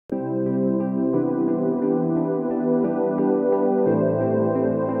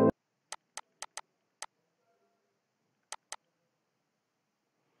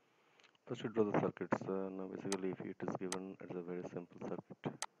First, you draw the circuits. Now, basically, if it is given as a very simple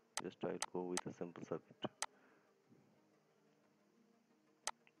circuit, just I'll go with a simple circuit.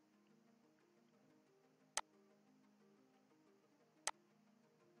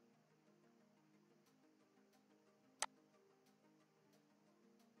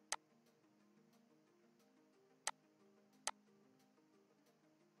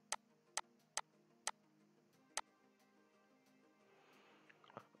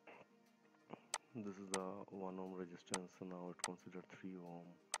 This is the 1 ohm resistance. So now it considered 3 ohm.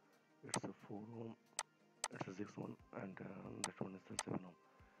 It's a 4 ohm. It's a 6 ohm, and that one is the 7 ohm.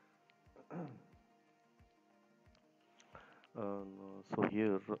 So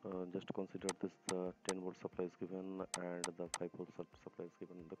here, just consider this: the 10-volt supply is given and the 5-volt supply is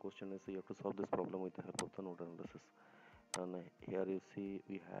given. The question is, you have to solve this problem with the help of the node analysis. And here you see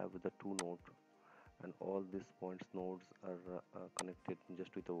we have the two nodes, and all these points nodes are connected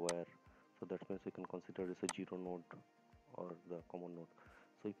just with a wire. So that means we can consider this a zero node or the common node.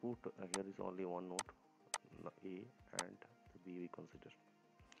 So we put here is only one node, A, and the B we consider.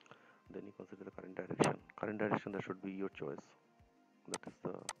 Then you consider the current direction. Current direction, that should be your choice. That is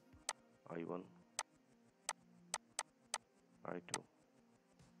the I1, I2,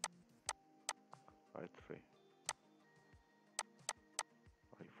 I3,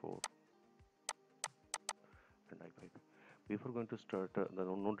 I4, and I5. Before going to start the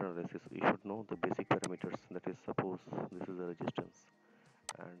node analysis, we should know the basic parameters. That is, suppose this is the resistance,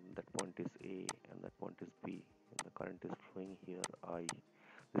 and that point is A, and that point is B, and the current is flowing here I.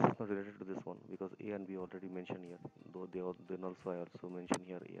 This is not related to this one because A and B already mentioned here. Though then also I also mention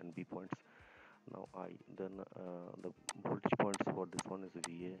here A and B points. Now I then the voltage points for this one is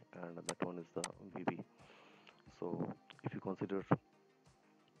VA and that one is the VB. So if you consider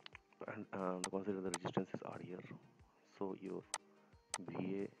and consider the resistance is R here, so your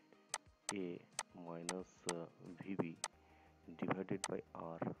VA A minus VB divided by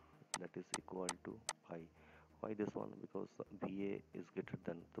R, that is equal to I. Why this one? Because VA is greater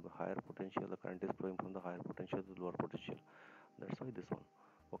than the higher potential, the current is flowing from the higher potential to lower potential. That's why this one.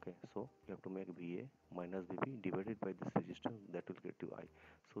 Okay, so you have to make VA minus VB divided by this resistance, that will get you I.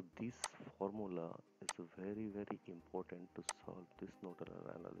 So this formula is very important to solve this nodal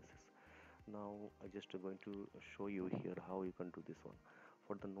analysis. Now I just going to show you here how you can do this one.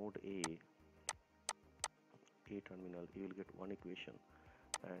 For the node A terminal, you will get one equation,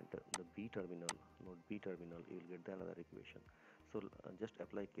 and the B terminal, node B terminal, you will get the another equation. So just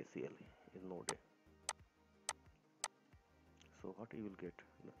apply KCL in node A. So what you will get,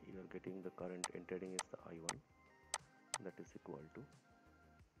 you are getting the current entering is the I1, that is equal to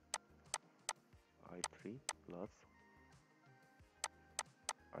I3 plus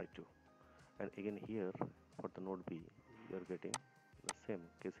I2, and again here for the node B you are getting the same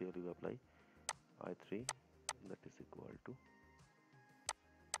KCL. You apply I3, that is equal to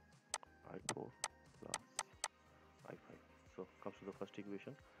I4 plus I5. So comes to the first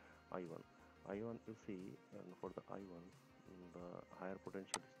equation, I1. I1, you see, and for the I1, the higher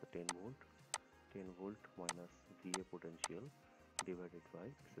potential is the 10 volt. 10 volt minus VA potential divided by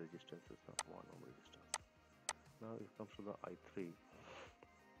its resistance is the 1 ohm resistance. Now if it comes to the I3,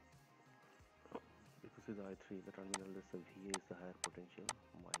 if you see the I3, the terminal is the VA is the higher potential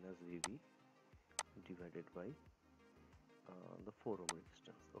minus VB divided by the 4 ohm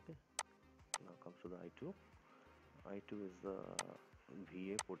resistance. Okay. Now comes to the I2. I2 is the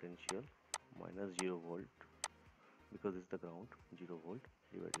VA potential minus 0 volt, because it's the ground, 0 volt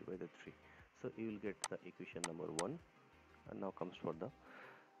divided by the 3. So you will get the equation number 1. And now comes for the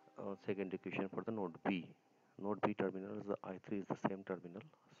second equation for the node B. Node B terminal is the I3 is the same terminal,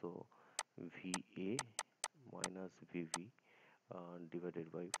 so VA minus VB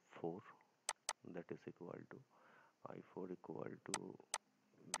divided by 4, that is equal to I4 equal to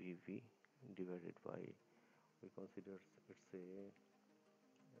VV divided by, we consider let's say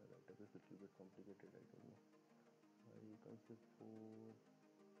that is a little bit complicated, I don't know. You can say 4,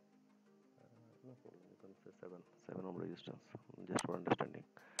 no problem, you can say 7 ohm resistance, just for understanding.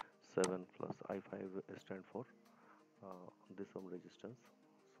 7 plus I5 stand for this ohm resistance.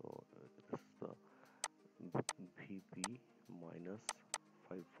 So this is the VB minus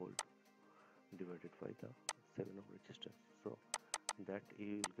 5 volt divided by the 7 ohm resistance. So that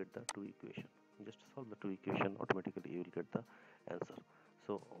you will get the two equation. Just solve the two equation, automatically you will get the answer.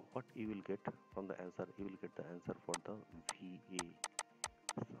 So what you will get from the answer, you will get the answer for the VA.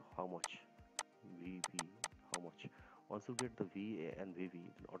 So how much? VB, how much? Once you get the VA and VB,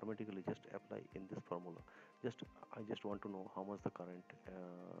 then automatically just apply in this formula. I just want to know how much the current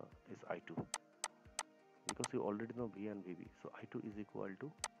is I2, because you already know V and VB. So I2 is equal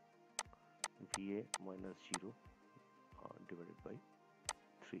to VA minus 0 divided by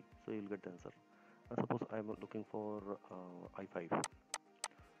 3. So you'll get the answer. Suppose I'm looking for I5.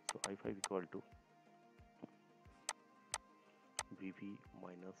 So I5 equal to VV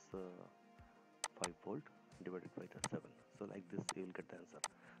minus 5 volt divided by the 7. So like this you will get the answer.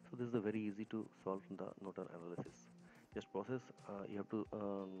 So this is a very easy to solve the nodal analysis. Just process, you have to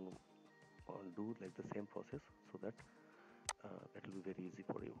do like the same process, so that it will be very easy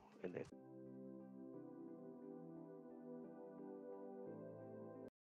for you in the